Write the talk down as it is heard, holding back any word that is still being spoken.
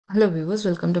Hello viewers,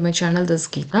 welcome to my channel. This is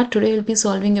Geeta. Today we'll be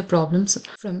solving a problems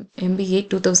from M.B.A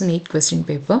 2008 question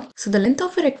paper. So the length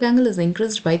of a rectangle is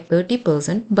increased by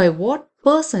 30%. By what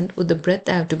percent would the breadth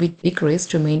have to be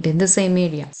decreased to maintain the same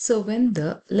area? So when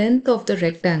the length of the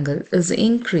rectangle is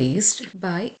increased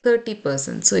by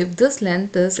 30%. So if this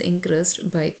length is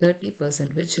increased by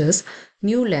 30%, which is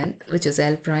new length, which is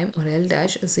L prime or L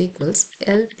dash is equals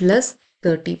L plus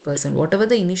 30%. Whatever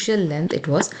the initial length it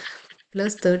was,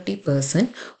 plus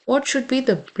 30%, what should be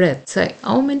the breadth? Sorry,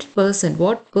 how many percent,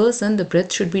 what percent the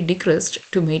breadth should be decreased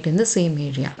to maintain the same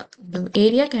area? The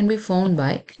area can be found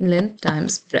by length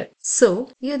times breadth. So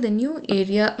here the new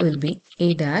area will be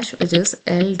A dash, which is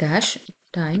L dash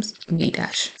times B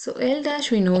dash. So L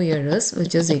dash we know here is,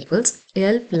 which is equals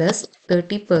L plus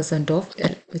 30% of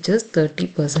L, which is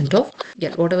 30% of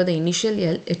L, whatever the initial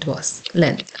L it was,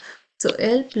 length. So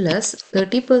L plus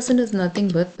 30% is nothing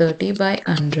but 30 by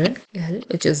 100 L,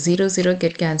 which is 0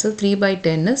 get cancelled. 3 by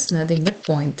 10 is nothing but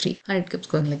 0.3, and it keeps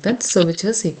going like that. So which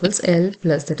is equals L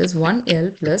plus, that is 1 L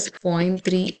plus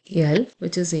 0.3 L,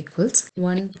 which is equals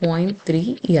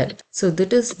 1.3 L. So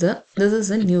this is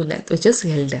a new length, which is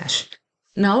L dash.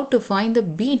 Now to find the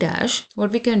B dash,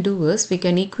 what we can do is we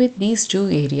can equate these two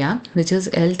area, which is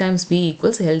L times B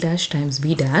equals L dash times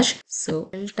B dash. So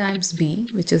L times B,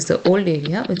 which is the old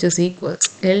area, which is equals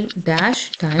L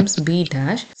dash times B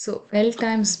dash. So L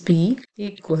times B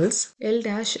equals L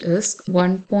dash is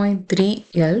 1.3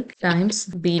 L times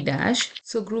B dash.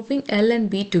 So grouping L and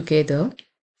B together,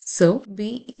 so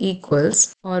B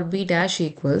equals or B dash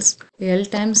equals L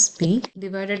times B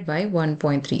divided by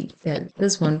 1.3 L.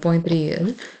 This 1.3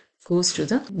 L goes to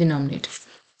the denominator.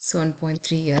 So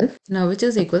 1.3 L. Now which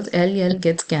is equals L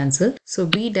gets cancelled. So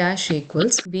B dash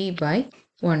equals B by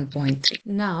 1.3.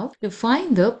 Now to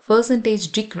find the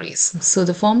percentage decrease. So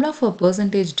the formula for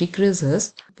percentage decrease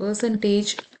is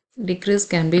percentage decrease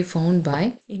can be found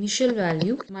by initial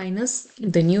value minus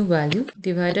the new value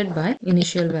divided by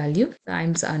initial value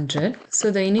times 100.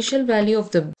 So the initial value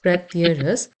of the breadth here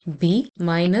is B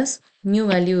minus new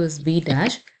value is B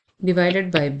dash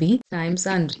divided by B times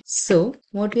 100. So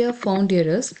what we have found here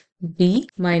is B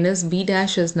minus B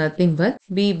dash is nothing but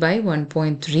B by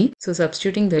 1.3. So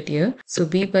substituting that here, so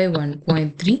B by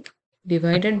 1.3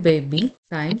 divided by B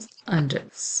times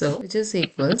 100. So which is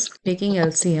equals, taking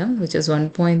LCM, which is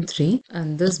 1.3,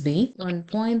 and this B,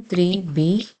 1.3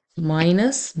 B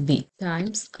minus B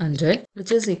times 100,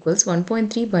 which is equals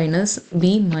 1.3 minus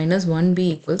B minus 1B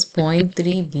equals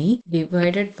 0.3 B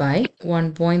divided by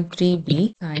 1.3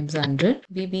 B times 100.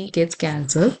 B gets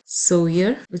cancelled. So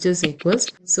here, which is equals,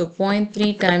 so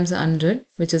 0.3 times 100,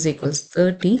 which is equals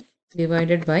 30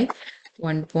 divided by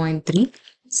 1.3.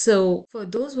 So for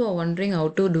those who are wondering how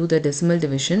to do the decimal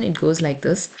division, it goes like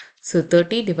this. So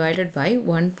 30 divided by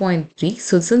 1.3.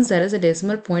 So since there is a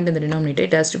decimal point in the denominator,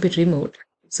 it has to be removed.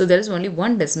 So there is only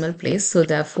one decimal place. So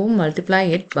therefore multiply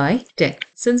it by 10.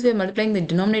 Since we are multiplying the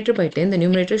denominator by 10, the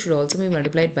numerator should also be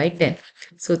multiplied by 10.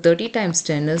 So 30 times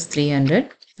 10 is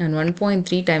 300 and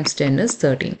 1.3 times 10 is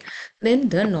 13. Then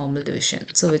the normal division.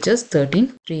 So which is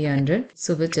 13, 300.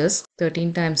 So which is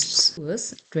 13 times 2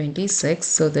 is 26.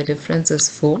 So the difference is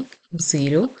 4,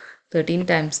 0. 13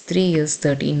 times 3 is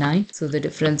 39. So the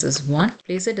difference is 1.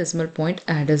 Place a decimal point,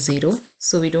 add a 0.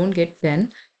 So we don't get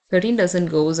 10. 13 doesn't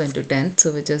goes into 10.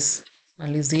 So which is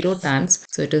only 0 times.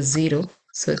 So it is 0.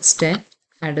 So it's 10.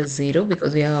 Add a 0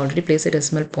 because we have already placed a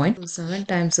decimal point. So 7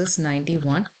 times is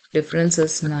 91. Difference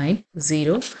is 9,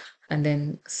 0. And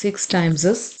then 6 times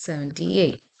is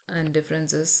 78. And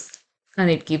difference is, and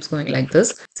it keeps going like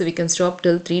this. So we can stop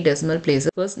till 3 decimal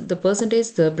places. First, the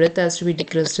percentage the breadth has to be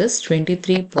decreased is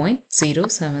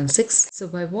 23.076. So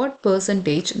by what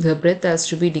percentage the breadth has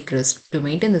to be decreased to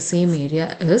maintain the same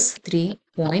area is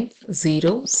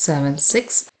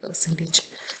 3.076%.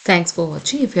 Thanks for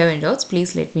watching. If you have any doubts,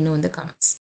 please let me know in the comments.